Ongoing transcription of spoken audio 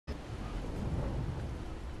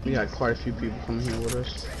We got quite a few people coming here with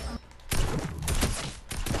us.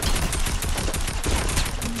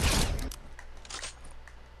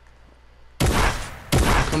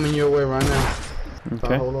 I'm coming your way right now.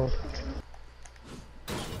 Okay. Hold on.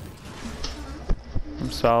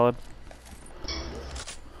 I'm solid.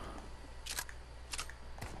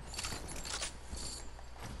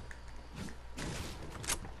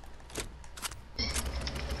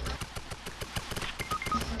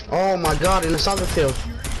 Oh my god, in the soccer field.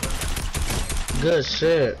 Good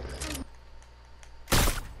shit.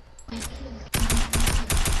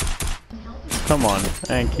 Come on,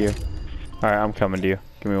 thank you. Alright, I'm coming to you.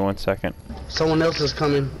 Give me 1 second. Someone else is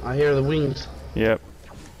coming. I hear the wings. Yep.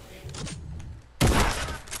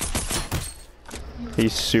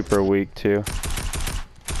 He's super weak too.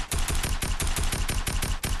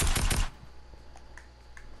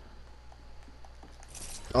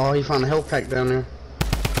 Oh, he found a health pack down there.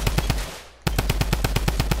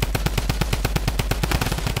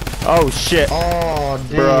 Oh shit. Oh,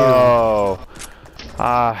 damn. Bro.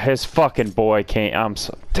 His fucking boy can't. I'm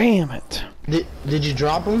so. Damn it. Did you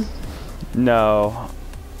drop him? No.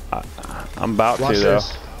 I'm about Watch to though.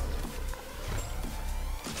 this.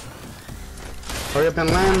 Hurry up and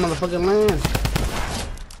land, motherfucking land.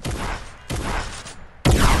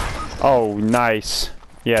 Oh, nice.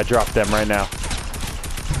 Yeah, drop them right now.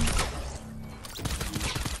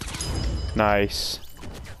 Nice.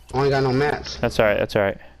 I ain't got no mats. That's alright, that's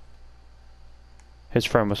alright. His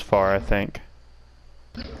friend was far, I think.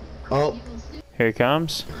 Oh. Here he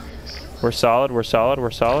comes. We're solid, we're solid,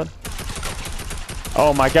 we're solid.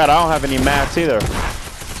 Oh my god, I don't have any mats either.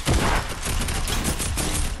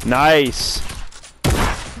 Nice.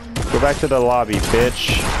 Go back to the lobby,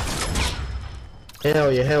 bitch.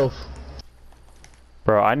 Hell yeah, health.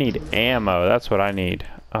 Bro, I need ammo. That's what I need.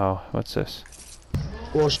 Oh, what's this?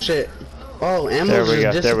 Well, shit. Oh, ammo's There we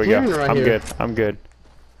go, just there we go. disappearing right I'm here. good, I'm good.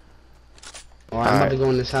 Alright, I'm about to go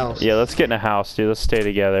in this house. Yeah, let's get in a house, dude. Let's stay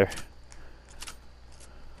together.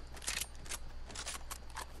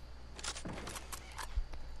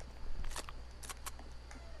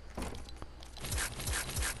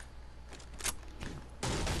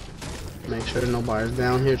 Make sure nobody's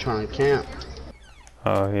down here trying to camp.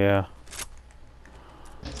 Oh, yeah.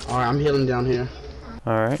 Alright, I'm healing down here.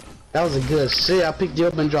 Alright. That was a good shit. I picked you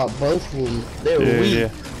up and dropped both of them. They were weak. Yeah.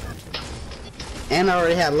 And I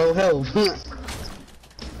already had low health.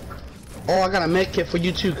 Oh, I got a med kit for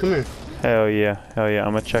you too. Come here. Hell yeah. Hell yeah.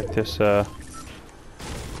 I'm gonna check this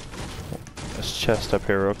chest up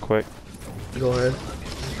here real quick. Go ahead.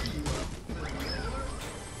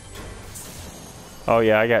 Oh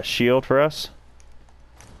yeah, I got shield for us.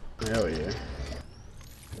 Hell yeah.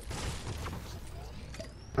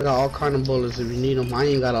 I got all kind of bullets if you need them. I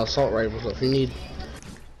ain't got assault rifles, so if you need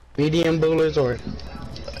medium bullets or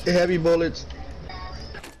heavy bullets.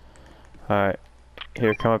 Alright.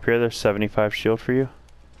 Here, come up here. There's 75 shield for you.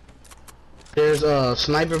 There's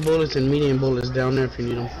sniper bullets and medium bullets down there if you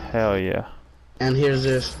need them. Hell yeah. And here's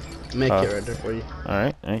this med kit right there for you.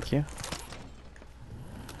 Alright, thank you.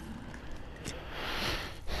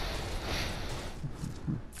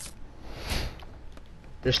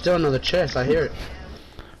 There's still another chest. I hear it.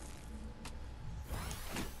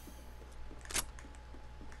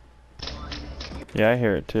 Yeah, I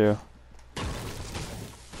hear it too.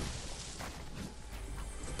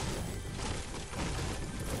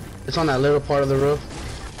 It's on that little part of the roof.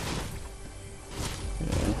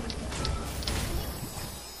 Yeah.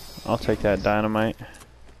 I'll take that dynamite.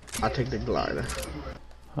 I'll take the glider.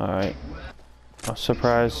 Alright. I'm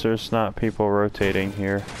surprised there's not people rotating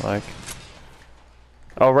here, like.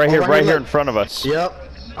 Oh, right here, right here in front of us. Yep.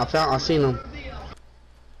 I seen them.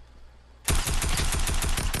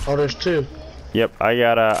 Oh, there's two. Yep, I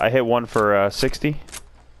got I hit one for 60.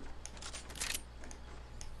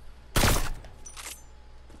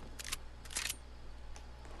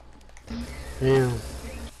 Damn.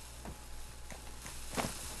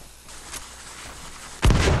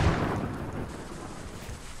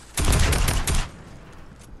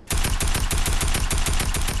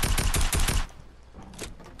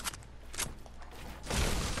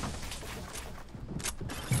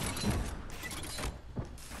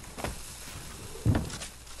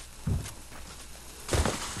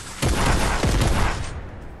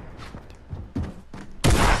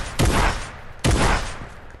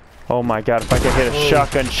 Oh my god, if I could hit a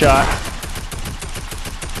shotgun shot.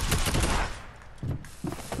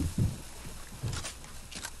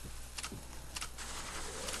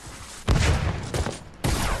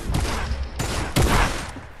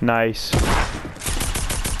 Nice.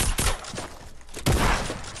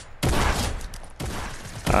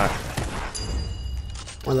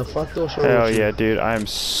 One Motherfucker, what's wrong Hell with you? yeah, dude. I am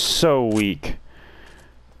so weak.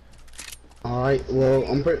 Alright, well,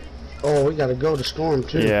 I'm pretty... Oh, we gotta go to storm,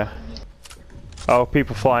 too. Yeah. Oh,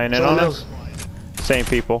 people flying in on us? Same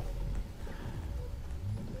people.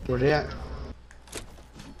 Where they at?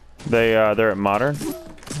 They're at modern.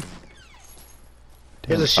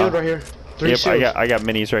 Here's a shield right here. 3 yep, shields. I got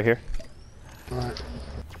minis right here. Alright.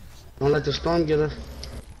 Don't let the storm get us.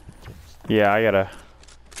 Yeah, I gotta...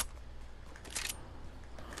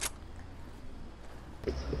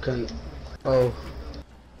 Okay. Oh.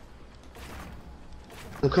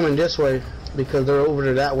 I'm coming this way because they're over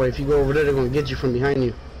there that way. If you go over there, they're gonna get you from behind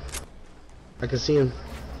you. I can see him.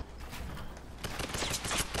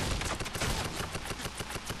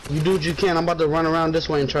 You do what you can. I'm about to run around this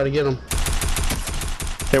way and try to get him.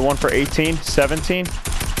 Hit one for 18, 17.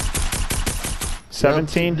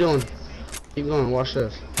 17. Yep, keep doing. Keep going. Watch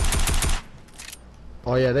this.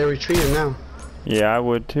 Oh yeah, they're retreating now. Yeah, I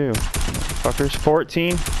would too. Fuckers.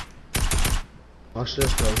 14. Watch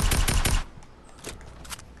this though.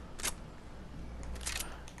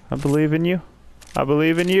 I believe in you. I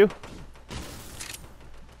believe in you.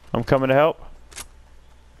 I'm coming to help.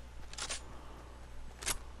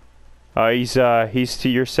 He's to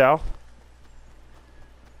your south.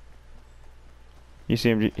 You see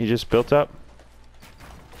him? He just built up.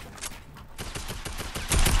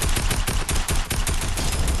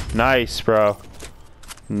 Nice, bro.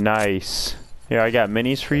 Nice. Yeah, I got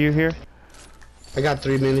minis for you here. I got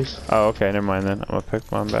 3 minis. Oh, okay. Never mind then. I'm gonna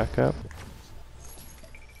pick mine back up.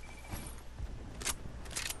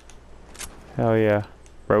 Hell yeah.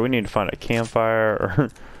 Bro, we need to find a campfire or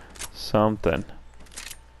something.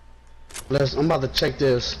 I'm about to check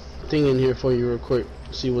this thing in here for you real quick.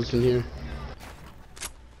 See what's in here.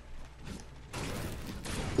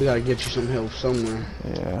 We gotta get you some help somewhere.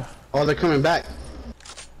 Yeah. Oh, they're coming back.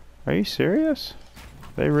 Are you serious?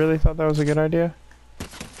 They really thought that was a good idea?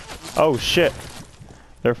 Oh shit.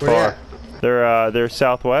 They're far. They're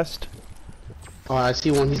southwest. Oh, I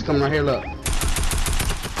see one. He's coming right here, look.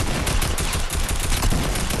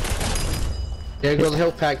 There goes the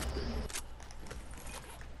health pack.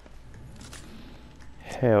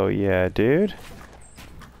 Hell yeah, dude.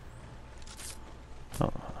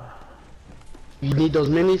 Oh. You need those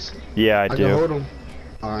minis? Yeah, I do. Can hold them.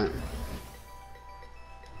 Alright.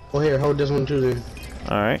 Oh, here, hold this one too then.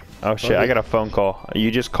 Alright. Oh shit, I got a phone call.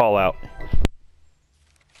 You just call out.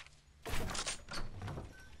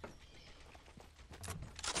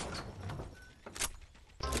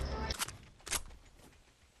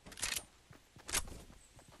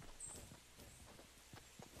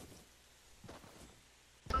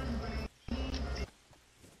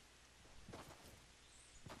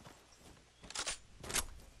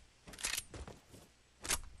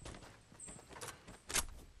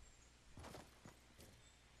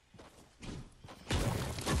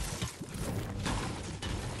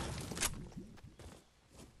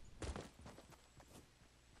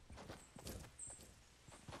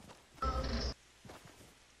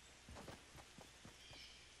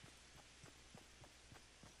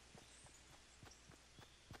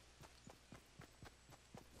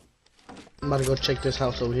 I'm about to go check this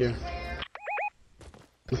house over here.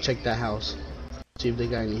 Go check that house. See if they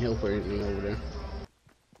got any help or anything over there.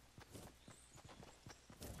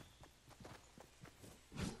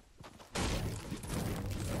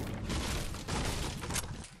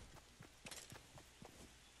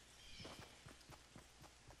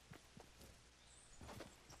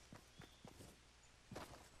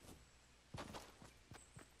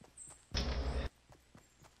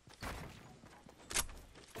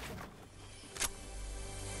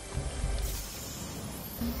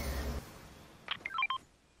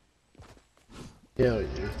 Hell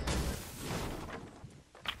yeah.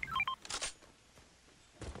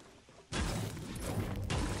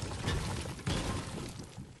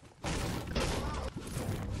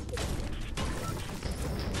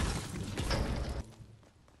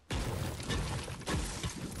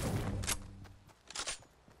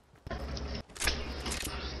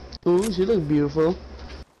 Ooh, she looks beautiful.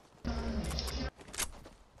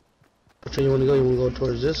 Which way you want to go? You want to go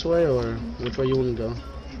towards this way, or which way you want to go?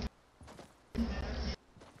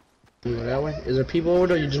 You go that way? Is there people over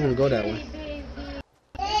there, or you just want to go that way?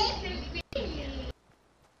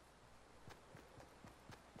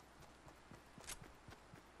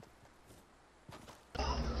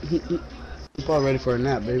 I'm probably ready for a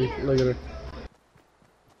nap, baby. Look at her.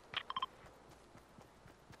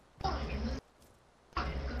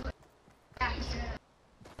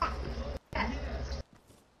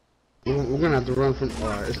 We're gonna have to run from.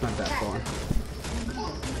 Alright, it's not that far.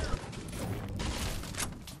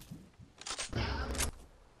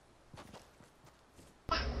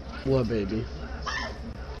 What, baby?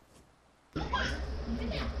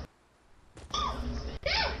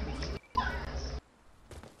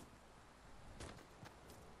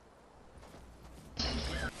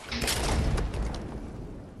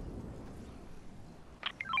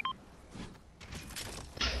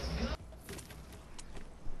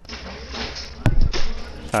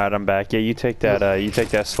 Alright, I'm back. Yeah, you take that. You take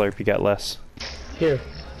that slurp. You got less. Here.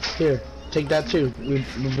 Take that too. We're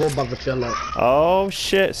both about to fill up. Oh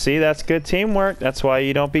shit! See, that's good teamwork. That's why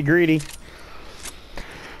you don't be greedy.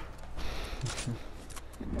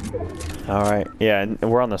 All right. Yeah, and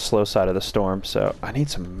we're on the slow side of the storm, so I need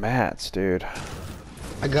some mats, dude.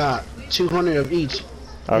 I got 200 of each.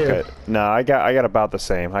 Okay. Here. No, I got about the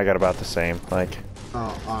same. I got about the same. Like.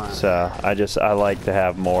 Oh, alright. So I like to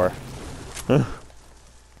have more.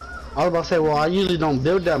 I was about to say, well, I usually don't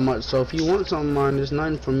build that much, so if you want something of mine, there's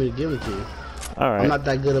nothing for me to give them to you. Alright. I'm not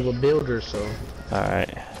that good of a builder, so.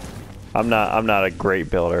 Alright. I'm not a great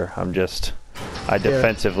builder. I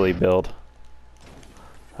defensively build.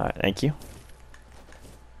 Alright, thank you.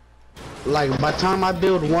 Like, by the time I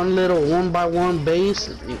build one little 1x1 base,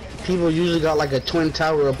 people usually got like a twin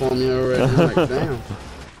tower up on me already. I'm like, damn.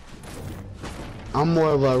 I'm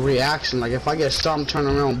more of a reaction. Like, if I get shot, I'm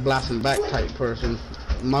turning around blasting back type person.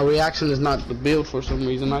 My reaction is not to build for some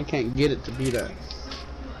reason. I can't get it to be that.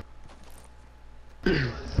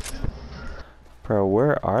 Bro,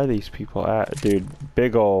 where are these people at? Dude,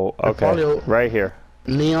 big ol'... Okay, right here.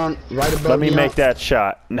 Neon, right above Let me Neon. make that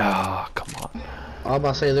shot. No, come on. I was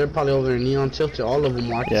about to say, they're probably over in Neon Tilted. All of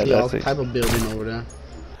them. I can see all type of building over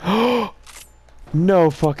there.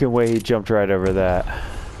 No fucking way he jumped right over that.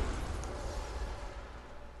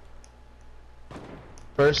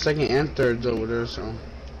 First, second, and third's over there, so.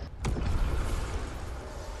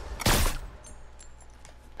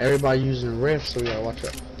 Everybody using rifts, so we gotta watch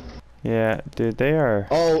out. Yeah, dude, they are.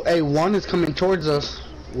 Oh, hey, one is coming towards us,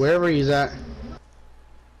 wherever he's at.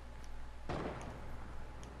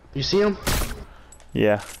 You see him?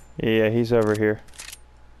 Yeah, he's over here.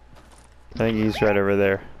 I think he's right over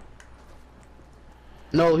there.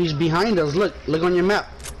 No, he's behind us. Look on your map.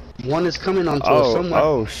 One is coming onto us somewhere.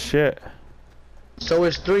 Oh shit. So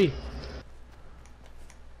is 3.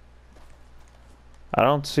 I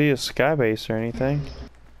don't see a sky base or anything.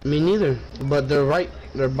 Me neither, but they're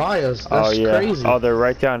by us. That's crazy. Oh, they're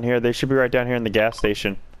right down here. They should be right down here in the gas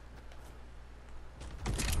station.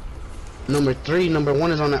 Number 3, number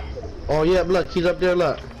 1 is on that. Oh yeah, look, he's up there,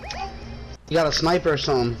 look. He got a sniper or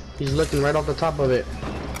something. He's looking right off the top of it.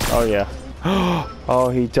 Oh yeah. Oh,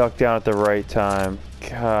 he ducked down at the right time.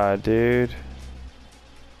 God, dude.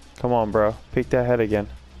 Come on, bro. Peek that head again.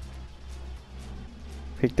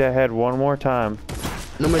 Peek that head one more time.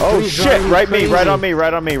 Number Oh 3 shit! Right on me.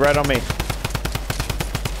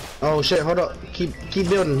 Oh shit! Hold up. Keep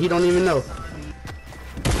building. He don't even know.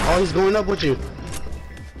 Oh, he's going up with you.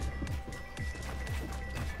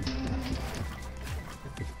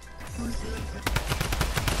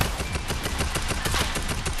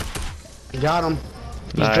 Got him.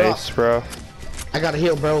 He's nice, dropped. bro. I gotta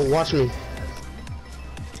heal, bro. Watch me.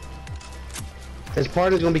 His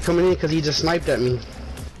partner's gonna be coming in because he just sniped at me.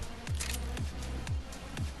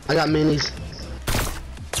 I got minis.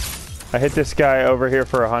 I hit this guy over here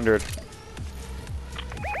for 100.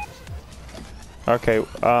 Okay,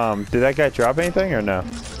 did that guy drop anything or no?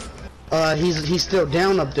 He's still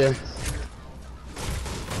down up there.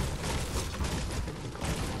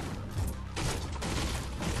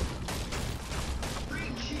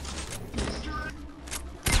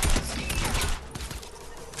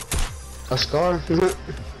 A scar?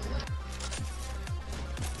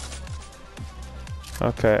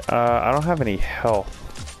 Okay, I don't have any health.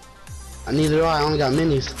 Neither do I only got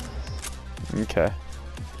minis. Okay.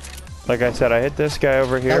 Like I said, I hit this guy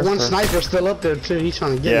over here. That one sniper's still up there too, he's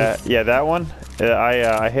trying to get me. Yeah, that one.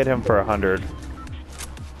 I hit him for 100.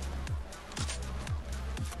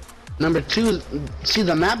 Number 2, see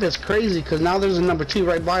the map is crazy because now there's a number 2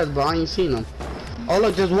 right by us, but I ain't seen him. Oh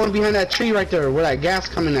look, there's one behind that tree right there where that gas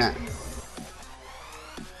coming at.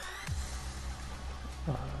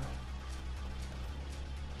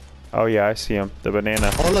 Oh yeah, I see him. The banana.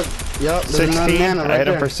 Oh look, yup, there's 16. another banana right I hit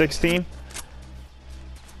him there. for 16.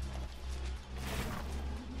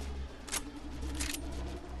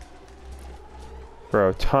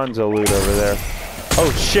 Bro, tons of loot over there. Oh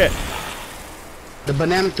shit! The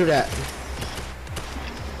banana threw that.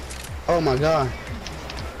 Oh my god.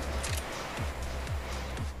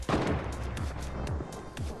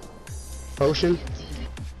 Potion.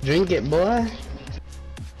 Drink it, boy.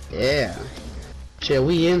 Yeah. Shit,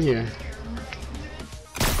 we in here.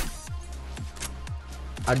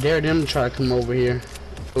 I dare them to try to come over here.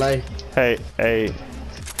 Play. Hey.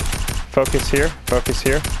 Focus here. Focus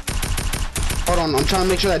here. Hold on, I'm trying to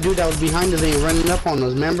make sure that dude that was behind us ain't running up on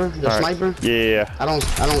us, remember? The sniper? Yeah. I don't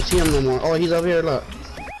see him no more. Oh, he's up here, look.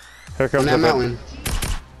 Here comes on that mountain.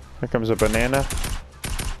 Here comes a banana.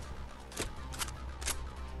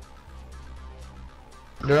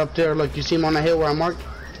 They're up there, look, you see him on the hill where I marked?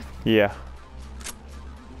 Yeah.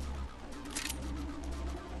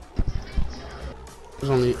 There's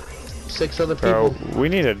only 6 other people. Bro, we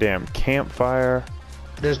need a damn campfire.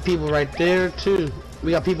 There's people right there too.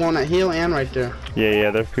 We got people on that hill and right there. Yeah,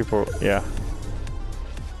 there's people, yeah.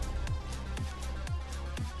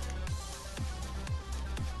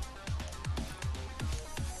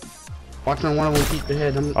 Watching one of them keep their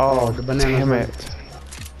head. Oh, the banana. damn it.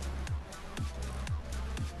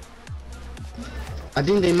 I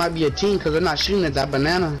think they might be a team because they're not shooting at that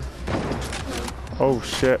banana. Oh,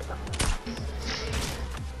 shit.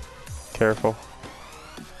 Careful.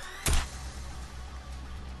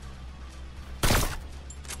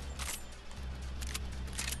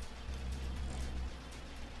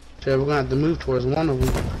 So we're gonna have to move towards one of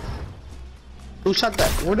them. Who shot that?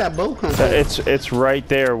 Where'd that bow come from? It's right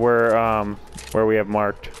there where we have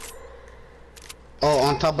marked. Oh,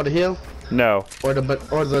 on top of the hill? No. Or the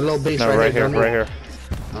little base No, right here, right here.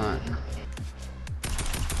 Alright.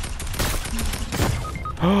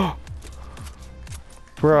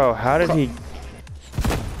 Bro, how did he?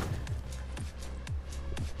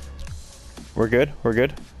 We're good. We're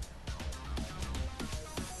good.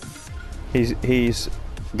 He's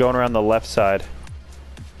going around the left side.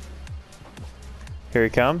 Here he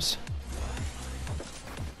comes.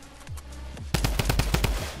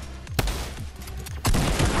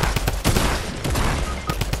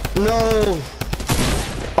 No.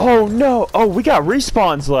 Oh no! Oh, we got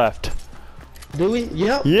respawns left. Do we?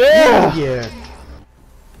 Yep. Yeah. Yeah.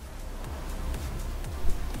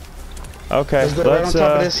 Okay. Let's go right on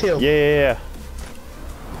top of this hill. Yeah.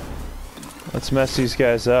 Let's mess these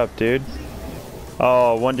guys up, dude.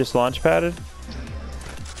 Oh, one just launch padded.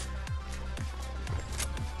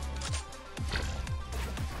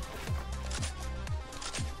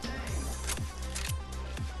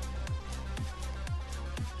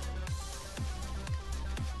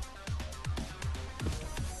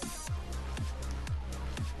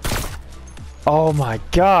 Oh my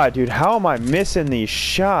god, dude, how am I missing these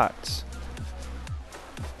shots?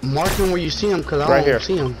 Mark them where you see them, cause I don't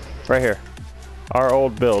see them. Right here. Our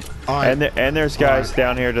old build. Right. And there's guys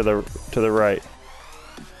down here to the right.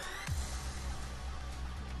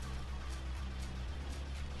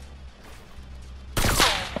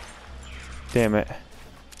 Damn it.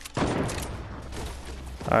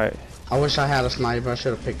 Alright. I wish I had a sniper. I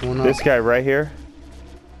should have picked one up. This guy right here.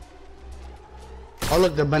 Oh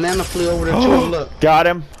look, the banana flew over there too. Look. Got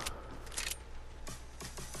him.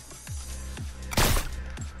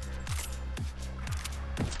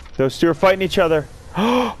 Those two are fighting each other.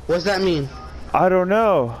 What's that mean? I don't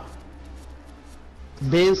know.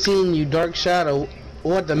 Been seeing you, Dark Shadow.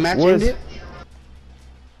 What, the match ended?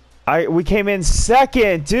 We came in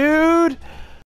second, dude.